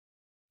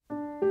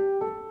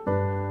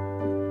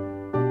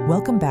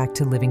Welcome back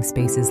to Living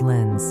Spaces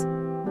Lens.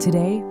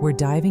 Today, we're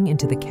diving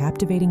into the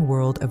captivating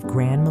world of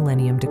Grand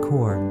Millennium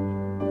decor,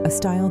 a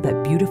style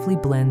that beautifully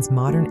blends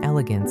modern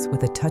elegance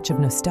with a touch of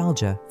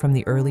nostalgia from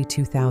the early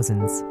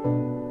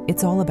 2000s.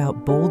 It's all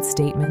about bold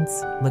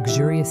statements,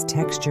 luxurious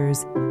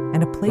textures,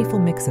 and a playful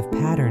mix of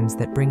patterns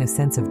that bring a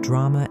sense of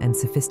drama and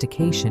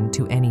sophistication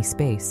to any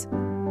space.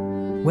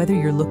 Whether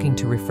you're looking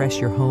to refresh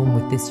your home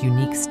with this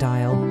unique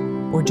style,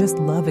 or just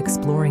love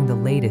exploring the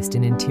latest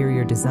in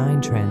interior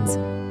design trends,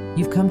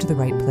 you've come to the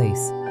right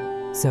place.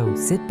 So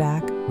sit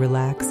back,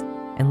 relax,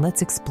 and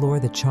let's explore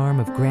the charm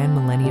of Grand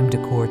Millennium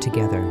decor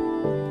together.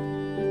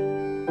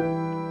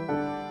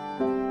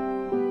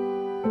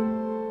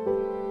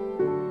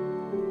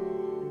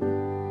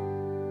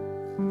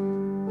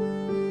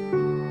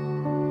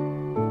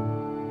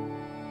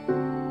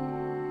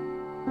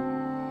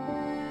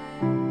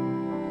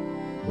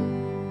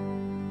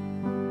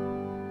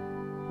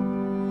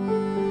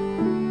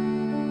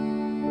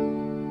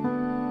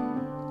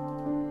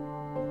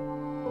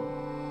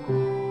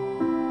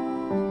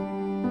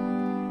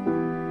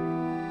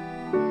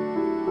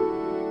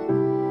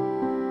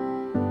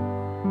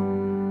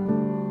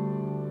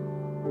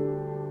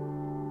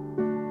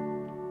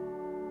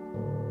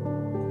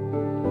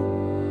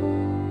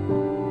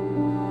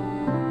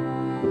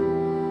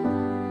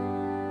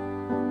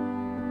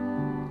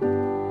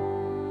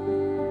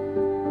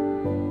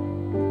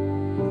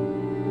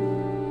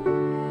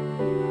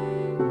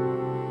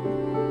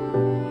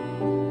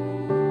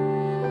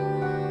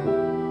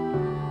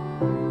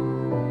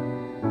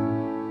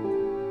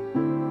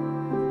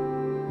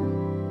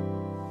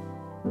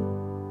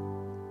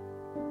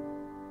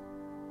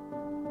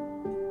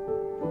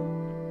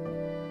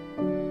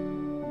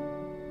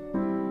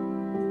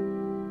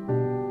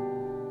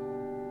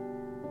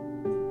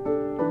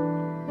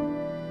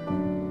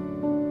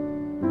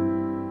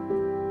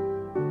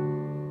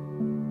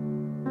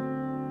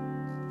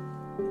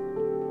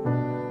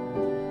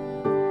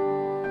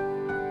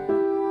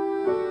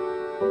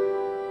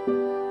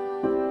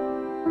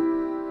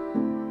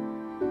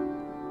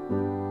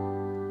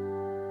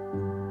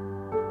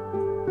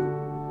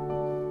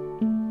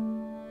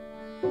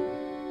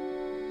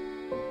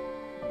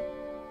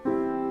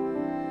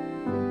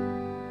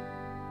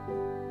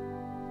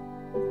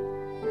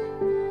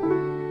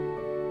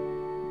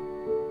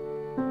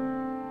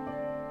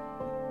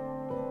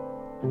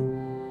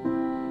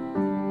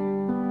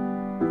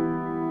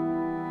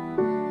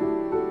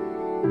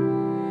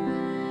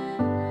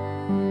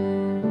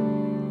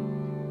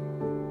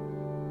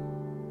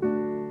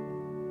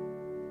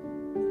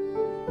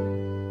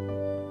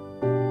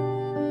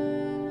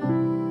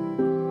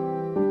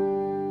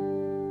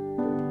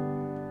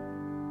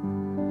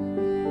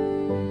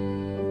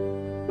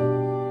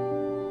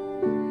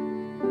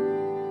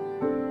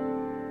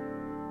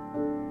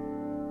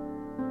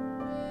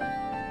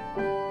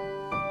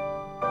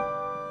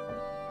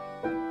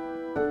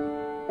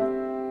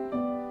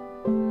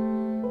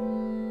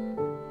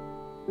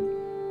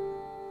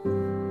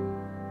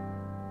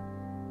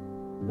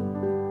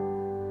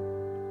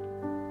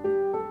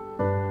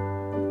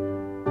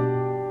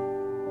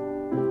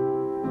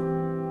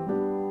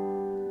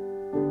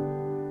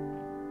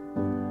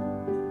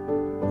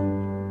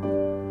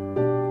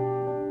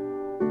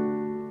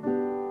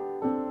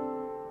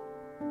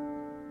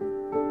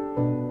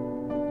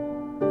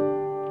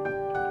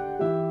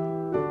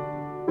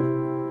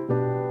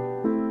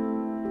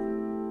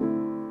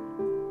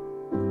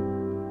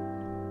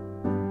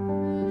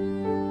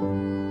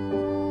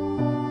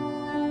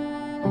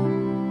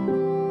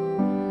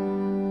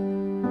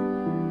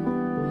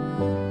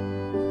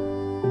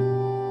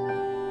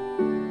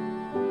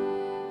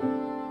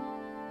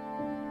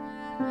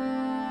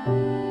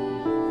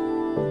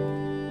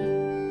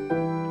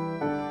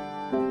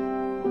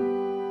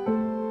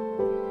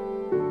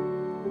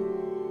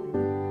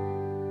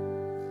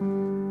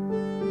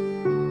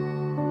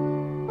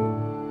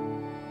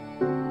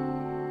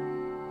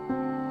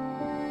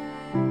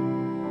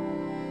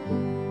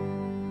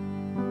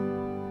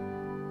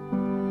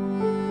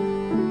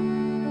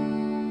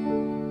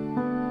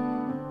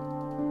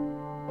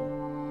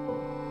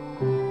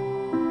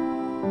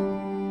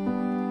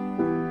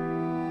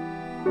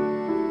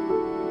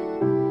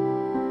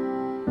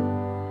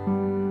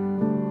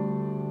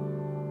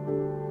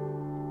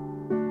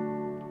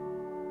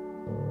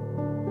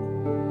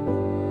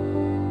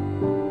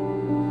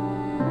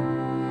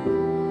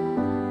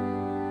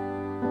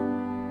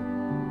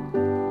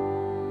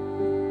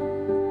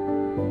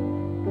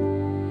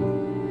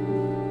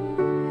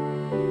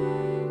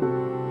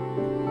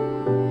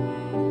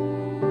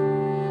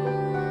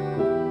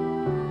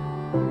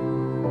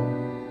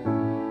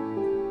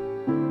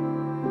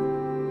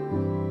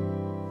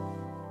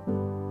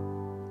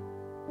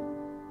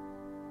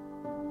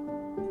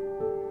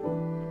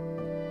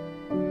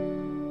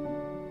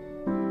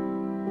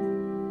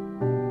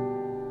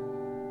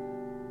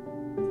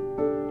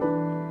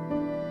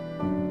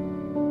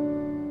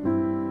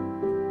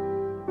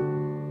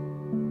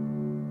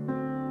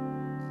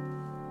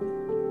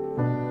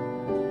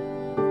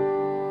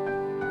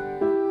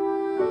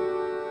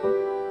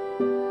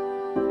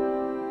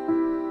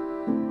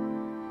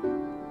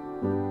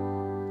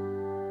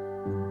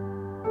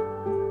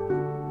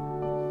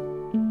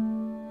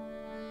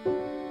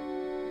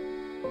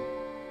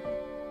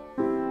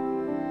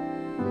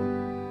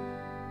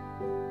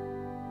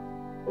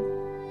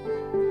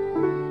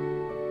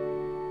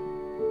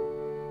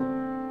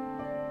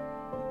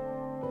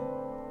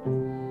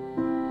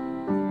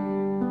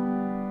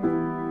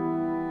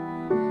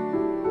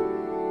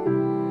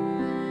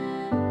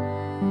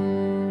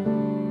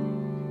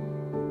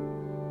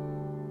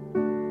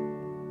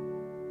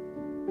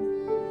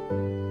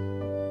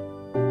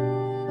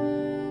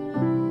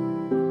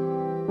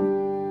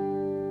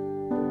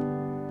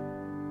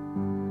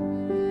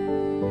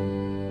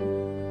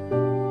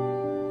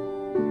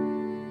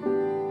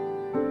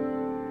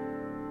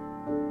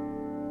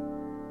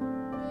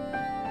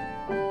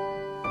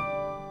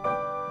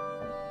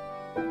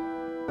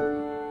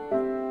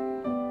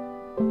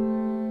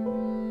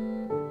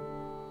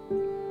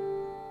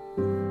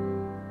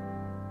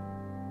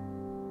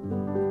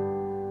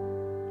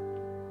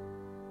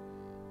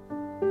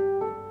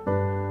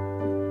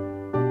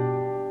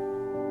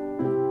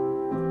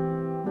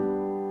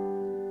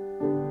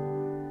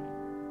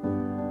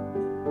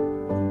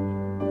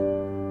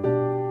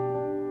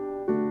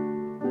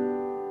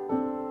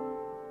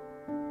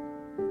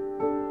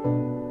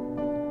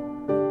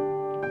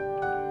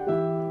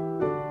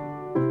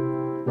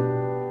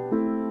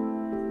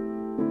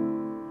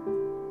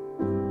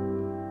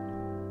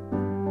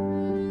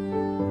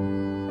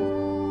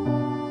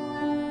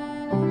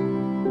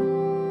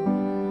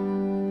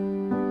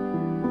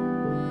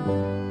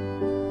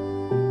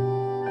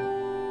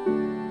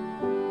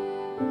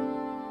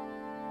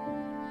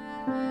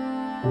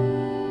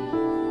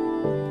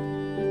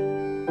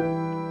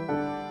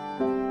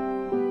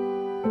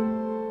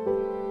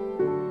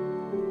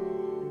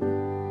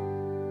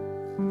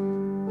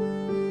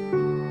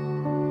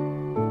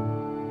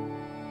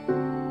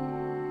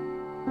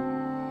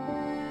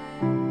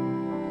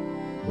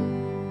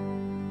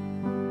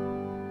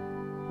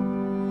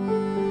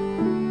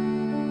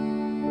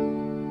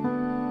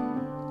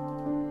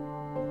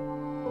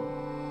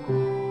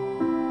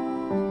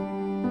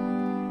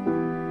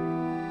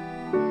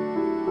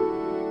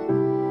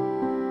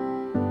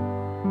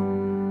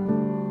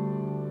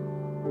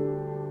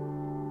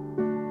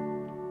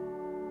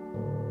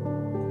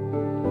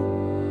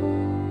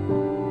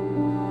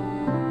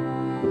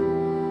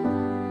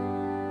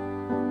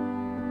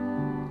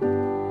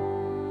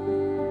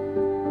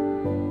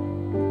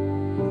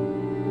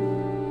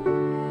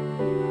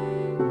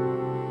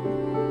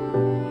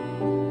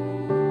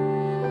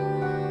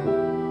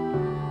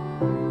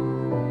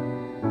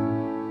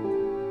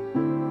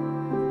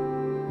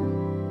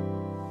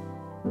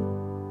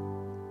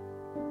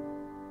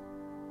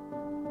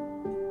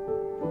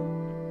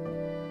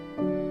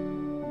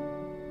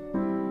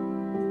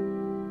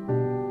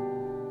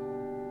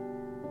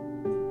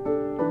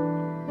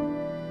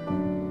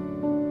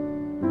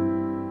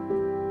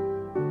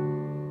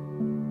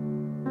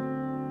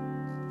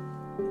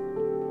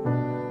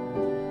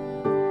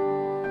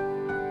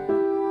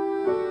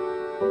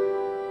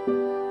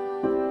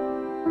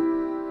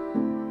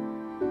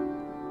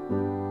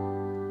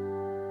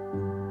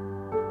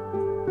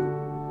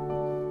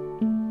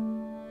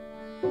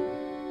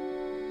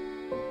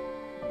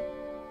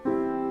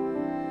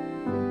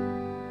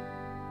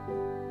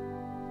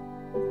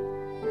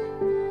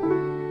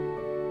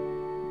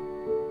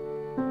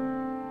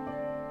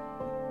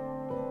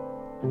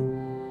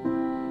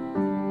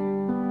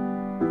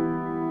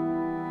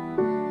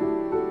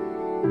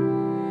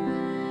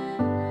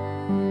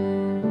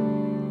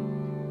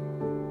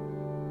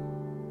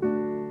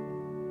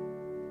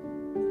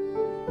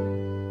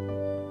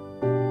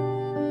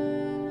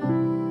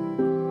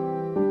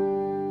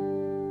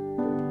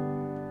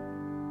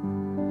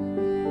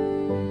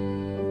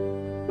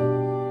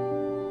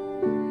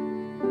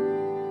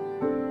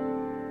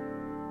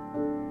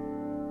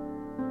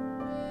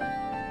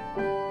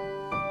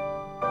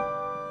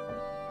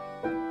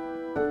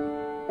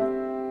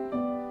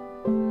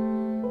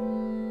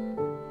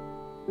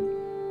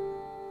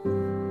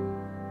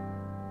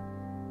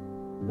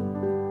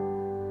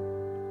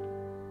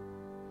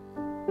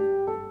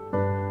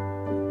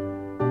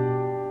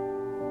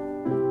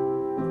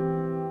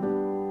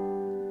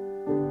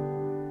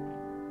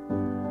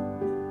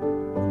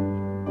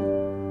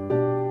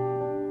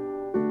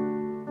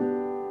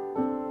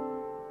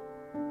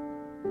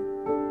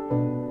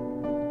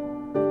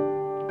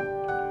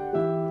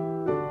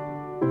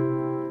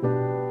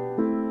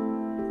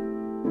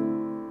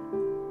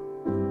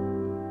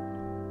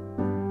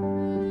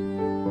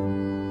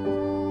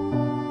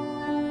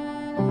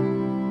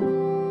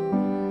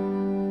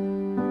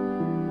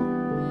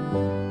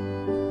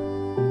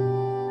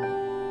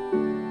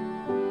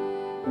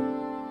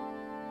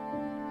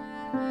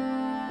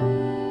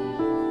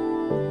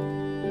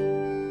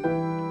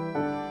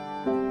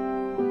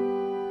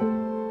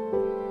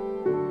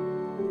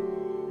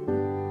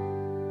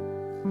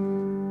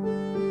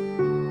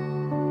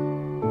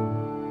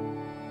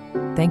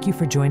 Thank you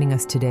for joining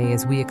us today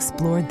as we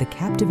explored the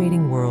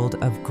captivating world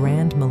of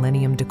Grand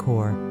Millennium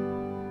decor.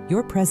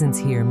 Your presence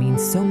here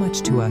means so much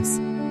to us,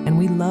 and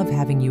we love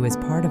having you as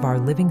part of our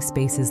Living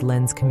Spaces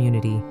Lens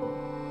community.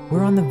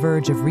 We're on the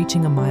verge of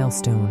reaching a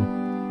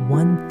milestone,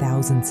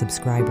 1,000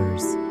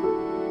 subscribers.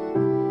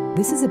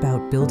 This is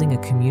about building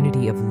a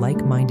community of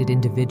like-minded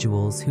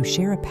individuals who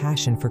share a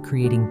passion for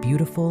creating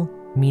beautiful,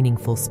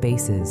 meaningful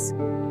spaces.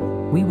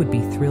 We would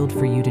be thrilled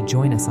for you to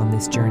join us on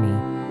this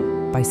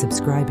journey. By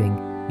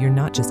subscribing, you're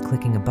not just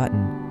clicking a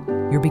button,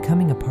 you're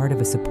becoming a part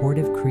of a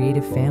supportive,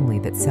 creative family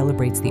that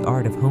celebrates the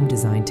art of home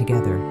design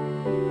together.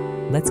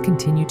 Let's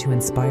continue to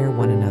inspire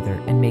one another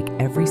and make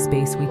every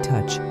space we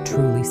touch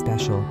truly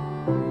special.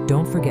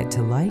 Don't forget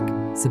to like,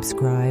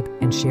 subscribe,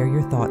 and share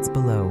your thoughts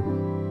below.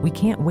 We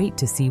can't wait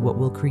to see what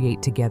we'll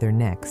create together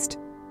next.